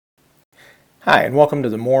Hi, and welcome to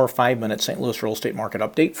the More 5-Minute St. Louis Real Estate Market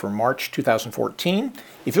Update for March 2014.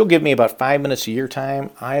 If you'll give me about 5 minutes of your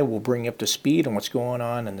time, I will bring you up to speed on what's going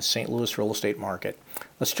on in the St. Louis real estate market.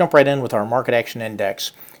 Let's jump right in with our Market Action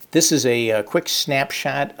Index. This is a quick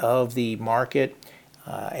snapshot of the market,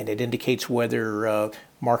 and it indicates whether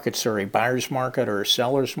markets are a buyer's market or a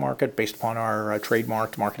seller's market based upon our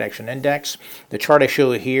trademarked Market Action Index. The chart I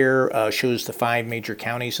show here shows the 5 major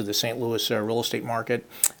counties of the St. Louis real estate market.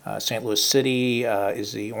 St. Louis City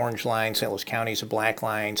is the orange line, St. Louis County is a black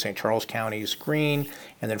line, St. Charles County is green,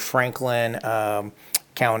 and then Franklin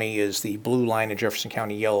County is the blue line and Jefferson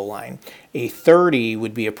County yellow line. A 30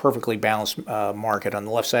 would be a perfectly balanced market. On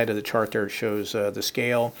the left side of the chart there it shows the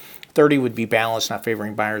scale. 30 would be balanced, not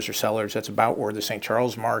favoring buyers or sellers. That's about where the St.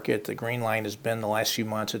 Charles market, the green line, has been the last few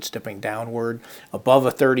months. It's dipping downward. Above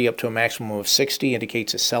a 30 up to a maximum of 60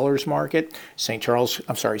 indicates a seller's market. St.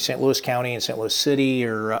 Louis County and St. Louis City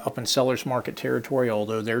are up in seller's market territory,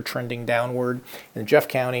 although they're trending downward. And Jeff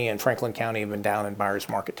County and Franklin County have been down in buyer's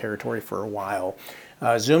market territory for a while.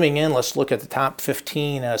 Zooming in, let's look at the top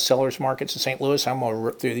 15 sellers markets in St. Louis. I'm going to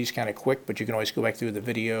rip through these kind of quick, but you can always go back through the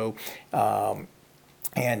video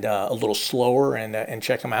and a little slower and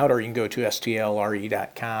check them out, or you can go to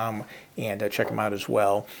stlre.com and check them out as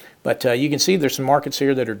well. But you can see there's some markets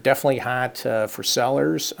here that are definitely hot for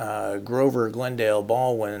sellers. Grover, Glendale,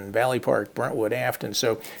 Baldwin, Valley Park, Brentwood, Afton.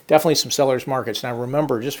 So definitely some sellers markets. Now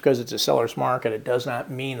remember, just because it's a seller's market, it does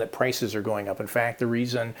not mean that prices are going up. In fact, the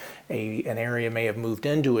reason an area may have moved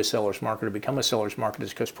into a seller's market or become a seller's market is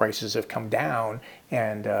because prices have come down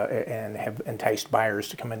and have enticed buyers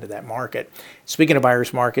to come into that market. Speaking of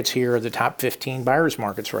buyers markets, here are the top 15 buyers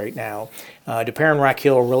markets right now. Des Peres and Rock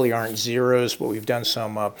Hill really aren't zeros, but we've done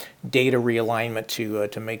some data realignment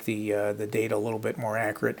to make the data a little bit more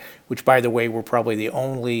accurate, which, by the way, we're probably the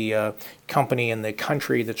only company in the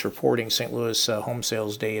country that's reporting St. Louis home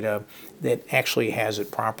sales data that actually has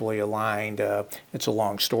it properly aligned. It's a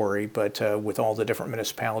long story, but with all the different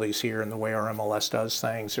municipalities here and the way our MLS does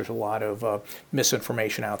things, there's a lot of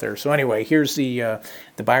misinformation out there. So anyway, here's the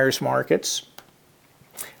buyers markets.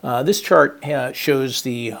 This chart shows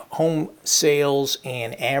the home sales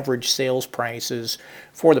and average sales prices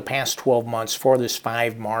for the past 12 months for this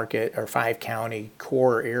 5-county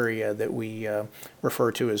core area that we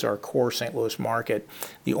refer to as our core St. Louis market.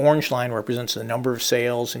 The orange line represents the number of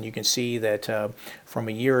sales, and you can see that from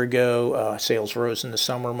a year ago, sales rose in the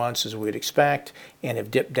summer months as we would expect, and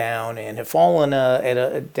have dipped down and have fallen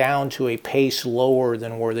down to a pace lower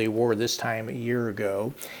than where they were this time a year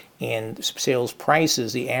ago. And sales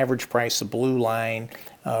prices, the average price, the blue line,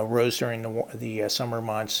 rose during the summer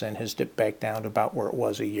months and has dipped back down to about where it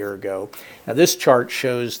was a year ago. Now this chart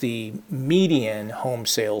shows the median home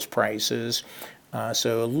sales prices,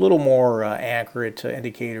 so a little more accurate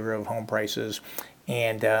indicator of home prices,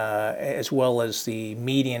 and as well as the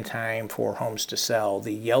median time for homes to sell.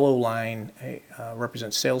 The yellow line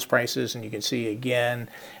represents sales prices, and you can see again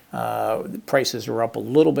the prices are up a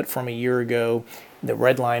little bit from a year ago. The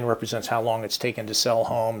red line represents how long it's taken to sell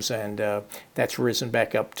homes, and that's risen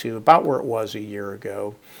back up to about where it was a year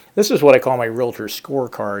ago. This is what I call my realtor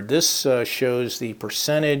scorecard. This shows the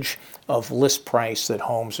percentage of list price that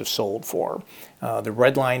homes have sold for. The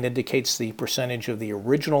red line indicates the percentage of the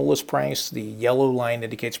original list price. The yellow line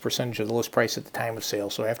indicates percentage of the list price at the time of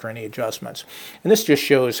sale, so after any adjustments. And this just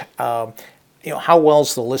shows how well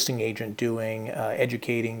is the listing agent doing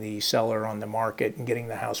educating the seller on the market and getting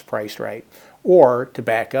the house priced right? Or, to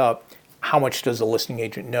back up, how much does the listing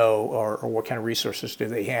agent know, or what kind of resources do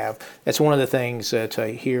they have? That's one of the things that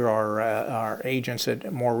here our agents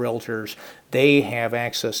at More Realtors, they have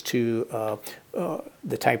access to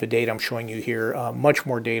the type of data I'm showing you here, much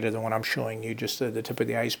more data than what I'm showing you, just the tip of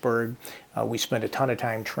the iceberg. We spend a ton of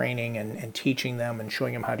time training and teaching them and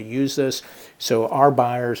showing them how to use this. So our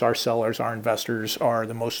buyers, our sellers, our investors are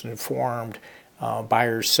the most informed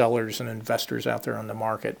buyers, sellers, and investors out there on the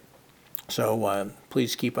market. So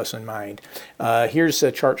please keep us in mind. Here's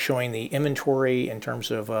a chart showing the inventory in terms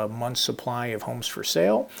of months supply of homes for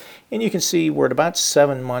sale. And you can see we're at about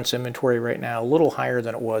 7 months inventory right now, a little higher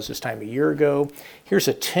than it was this time a year ago. Here's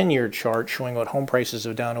a 10-year chart showing what home prices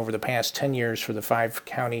have done over the past 10 years for the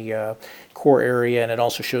 5-county core area, and it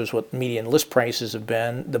also shows what median list prices have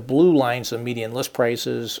been. The blue line's the median list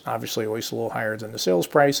prices, obviously always a little higher than the sales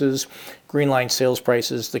prices. Green line sales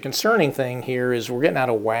prices. The concerning thing here is we're getting out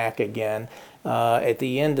of whack again. At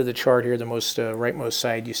the end of the chart here, the rightmost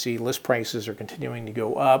side, you see list prices are continuing to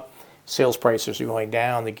go up. Sales prices are going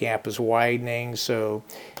down. The gap is widening. So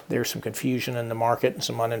there's some confusion in the market and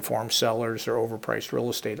some uninformed sellers or overpriced real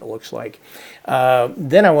estate, it looks like.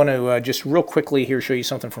 Then I want to just real quickly here show you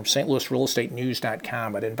something from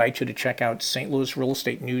stlouisrealestatenews.com. I'd invite you to check out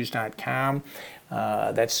stlouisrealestatenews.com.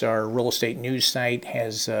 That's our real estate news site.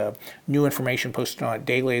 Has new information posted on it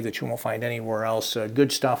daily that you won't find anywhere else.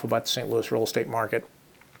 Good stuff about the St. Louis real estate market.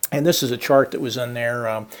 And this is a chart that was in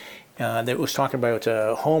there that was talking about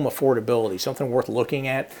home affordability, something worth looking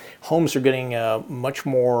at. Homes are getting much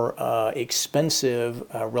more expensive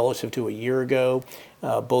relative to a year ago,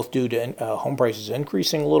 both due to home prices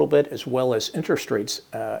increasing a little bit as well as interest rates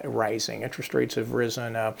rising. Interest rates have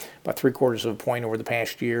risen about 3/4 of a point over the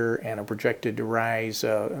past year and are projected to rise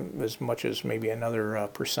as much as maybe another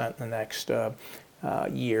percent in the next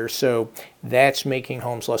year. So that's making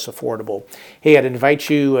homes less affordable. Hey, I'd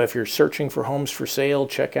invite you, if you're searching for homes for sale,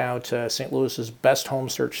 check out St. Louis's best home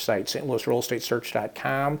search site,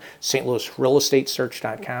 stlouisrealestatesearch.com,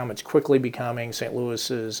 stlouisrealestatesearch.com. It's quickly becoming St.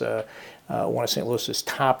 Louis's one of St. Louis's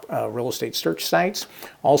top real estate search sites.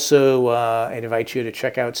 Also, I'd invite you to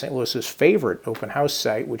check out St. Louis's favorite open house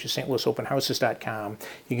site, which is stlouisopenhouses.com.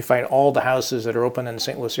 You can find all the houses that are open in the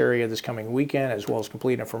St. Louis area this coming weekend, as well as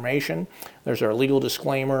complete information. There's our legal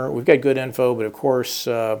disclaimer. We've got good info, but of course,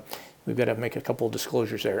 we've got to make a couple of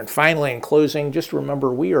disclosures there. And finally, in closing, just remember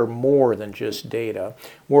we are more than just data.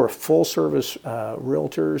 We're full-service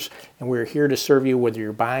realtors, and we're here to serve you whether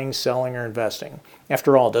you're buying, selling, or investing.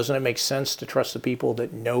 After all, doesn't it make sense to trust the people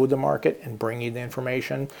that know the market and bring you the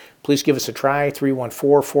information? Please give us a try,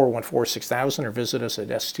 314-414-6000, or visit us at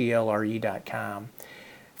stlre.com.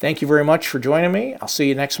 Thank you very much for joining me. I'll see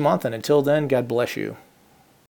you next month, and until then, God bless you.